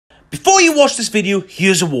Before you watch this video,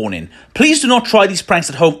 here's a warning. Please do not try these pranks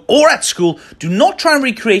at home or at school. Do not try and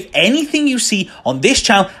recreate anything you see on this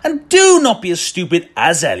channel, and do not be as stupid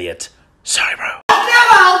as Elliot. Sorry, bro. I'll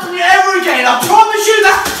never help you ever again, I promise you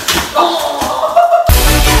that!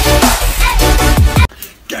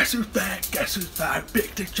 Guess who's back? Guess who's back?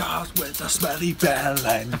 Big Dick Charles with a smelly bell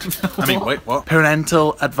end. I mean, wait, what?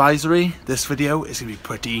 Parental advisory. This video is gonna be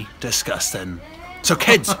pretty disgusting. So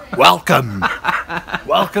kids, welcome!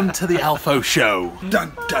 Welcome to the Alpho Show.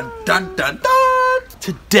 Dun dun dun dun dun!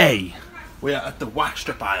 Today, we are at the wax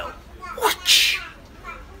strip aisle. Watch!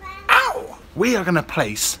 Ow! We are gonna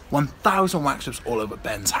place 1,000 wax strips all over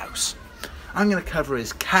Ben's house. I'm gonna cover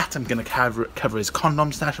his cat, I'm gonna cover his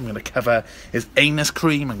condom stash, I'm gonna cover his anus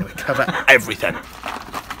cream, I'm gonna cover everything. Do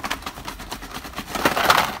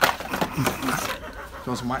you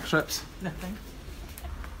want some wax strips? Nothing.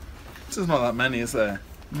 There's not that many, is there?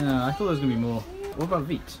 No, I thought there was gonna be more. What about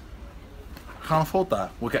Veet? Can't afford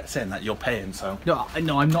that. We'll get saying that you're paying, so. No,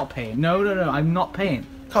 I'm not paying. No, I'm not paying.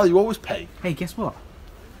 Carl, you always pay. Hey, guess what?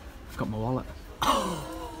 I've got my wallet.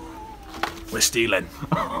 We're stealing.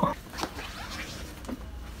 Oh,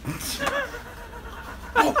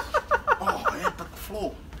 I hit the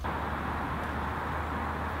floor.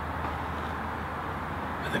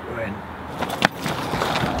 I think we're in.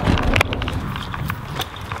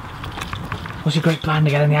 What's your great plan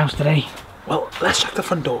to get in the house today? Well, let's check the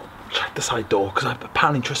front door. Check the side door, because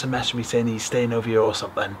apparently Tristan messaged me saying he's staying over here or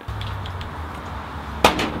something.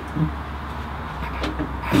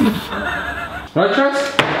 Right,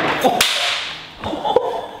 Tris?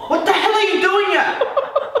 What the hell are you doing here?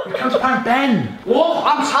 Here comes Pan Ben. What?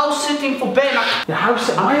 I'm house sitting for Ben. Your house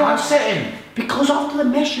sitting? Why are you house sitting? Because after the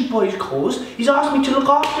mess you boys caused, he's asked me to look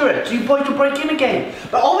after it, so you boys will break in again.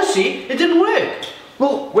 But obviously, it didn't work.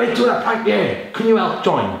 Well, we're doing a prank here. Can you help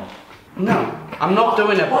join? No, I'm not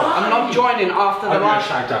doing it, bro. I'm not joining after the last.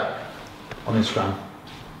 Shout out on Instagram.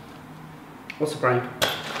 What's the prank?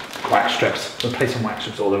 Wax strips. We're placing wax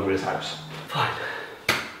strips all over his house. Fine.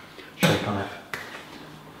 Shake on it.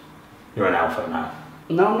 You're an alpha now.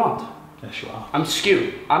 No, I'm not. Yes, you are. I'm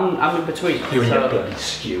skew. I'm in between. You're in your bloody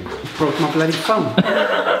skew. Broke my bloody phone.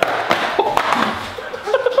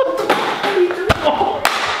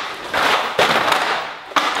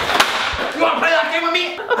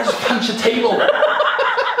 I just punched the table.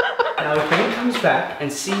 Now if Ben comes back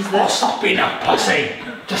and sees this... Oh, stop being a pussy.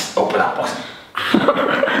 Just open up, pussy.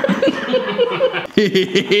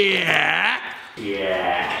 Yeah.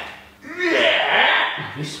 Yeah.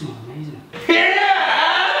 Yeah. You smell amazing.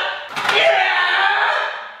 Yeah. Yeah.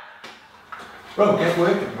 Bro, get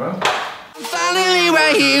working, bro. I'm finally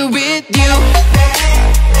right here with you.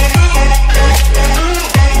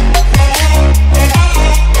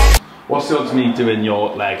 What's the odds of me doing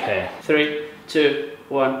your leg hair? 3, 2,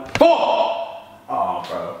 1. 4! Oh,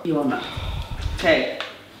 bro. You want that? Okay.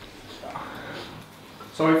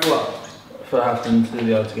 Sorry for what? For having to do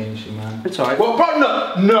the odds against you, man. It's alright. Well, bro,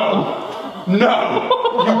 no! No! No!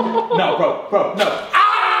 No, bro, no!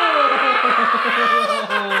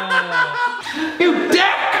 You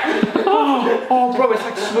dick! Oh, bro, it's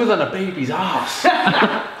like smooth on a baby's ass.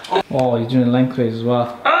 Oh, you're doing lengthways as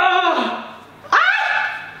well.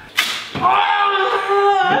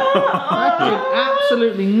 That did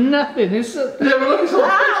absolutely nothing. It's a... Yeah, but look, it's all...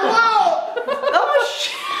 Oh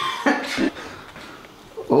shit!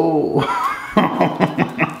 Oh.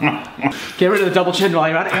 Get rid of the double chin while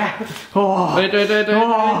you're at it, yeah? Oh. Wait.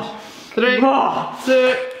 Oh. 3, 2,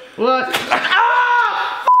 1.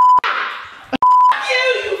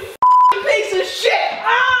 You piece of shit!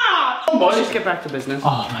 Ah! Come on, let's get back to business.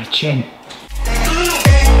 Oh, my chin.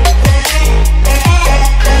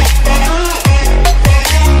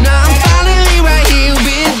 Now I'm finally right here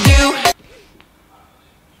with you.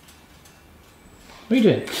 What are you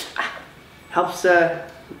doing? Helps,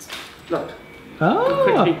 look. Oh.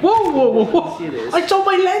 Quickly. Whoa. See this. It's on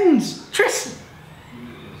my lens. Tris.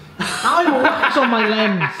 I will wax on my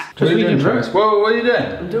lens. What are you doing, Tris? Whoa, what are you doing?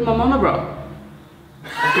 I'm doing my mama, bro.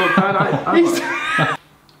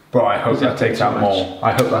 Bro, I hope that takes out more.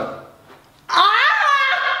 I hope that...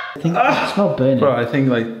 I think I smell burning. Bro, I think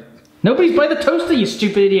like... Nobody's by the toaster, you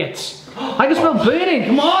stupid idiots. I can smell burning.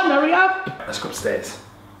 Come on, hurry up. Let's go upstairs.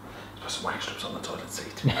 Let's put some wax strips on the toilet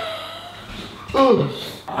seat.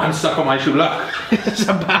 I'm stuck on my shoe, look. It's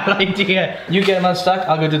a bad idea. You get him unstuck,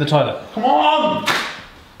 I'll go do the toilet. Come on!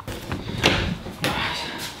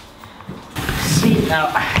 See, now,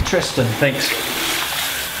 Tristan thinks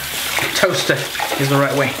toaster is the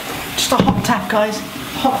right way. Just a hot tap, guys.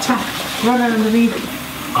 Hot tap. Run underneath.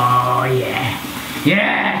 Oh, yeah.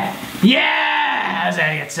 Yeah! Yeah! As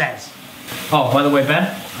Elliot says. Oh, by the way,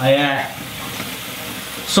 Ben,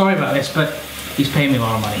 Sorry about this, but he's paying me a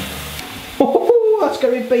lot of money. Oh, that's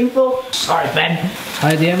going to be painful. Sorry, Ben.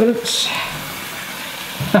 Hide the evidence.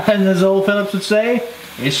 And as old Phillips would say,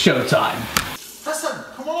 it's showtime. Listen,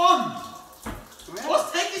 come on!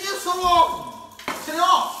 What's taking you so long? Turn it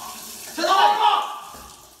off! Turn it off!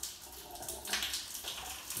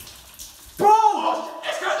 Bro!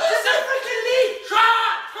 It's gonna There's a freaking leak!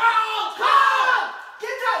 Carl!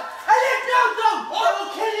 Get down! Elliot, no! I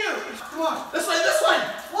will kill you! Come on, this way!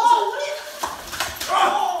 Whoa, what are you...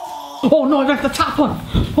 Oh no, I left the tap on.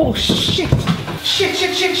 Oh shit.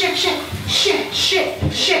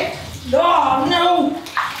 Shit! Oh, no!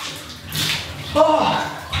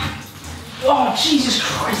 Oh, Jesus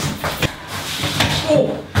Christ!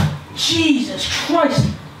 Oh, Jesus Christ!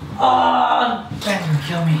 Oh, Ben will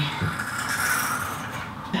kill me.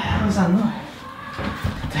 What the hell is that noise?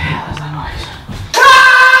 What the hell is that noise?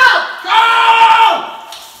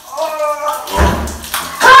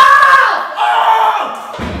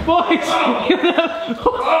 Boys!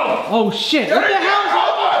 Oh shit!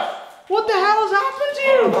 What the hell has happened to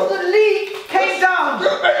you? Oh, the leak came down!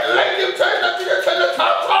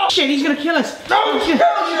 Shit, he's gonna kill us! Oh, shit. No!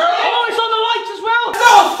 Oh, it's on the lights as well!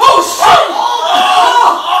 Oh, shit!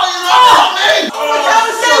 Oh, My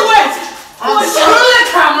camera's getting wet! Oh, screw the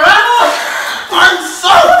camera! I'm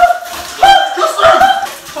so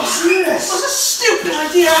This was a stupid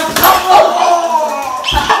idea!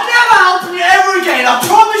 I'll never help you ever again, I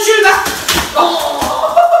promise you that!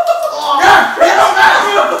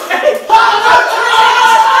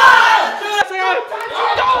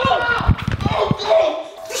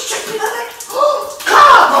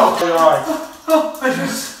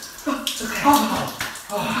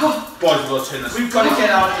 Boys, we've got to turn this. We've got to get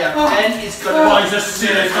out of here. Ben is gonna... Boys, this is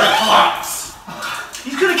serious. Gonna collapse.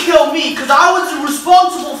 He's gonna kill me because I was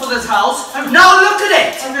responsible for this house. Now look at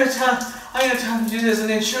it! I'm gonna tell him to do this as an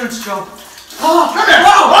insurance job. Come here.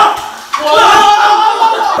 Whoa.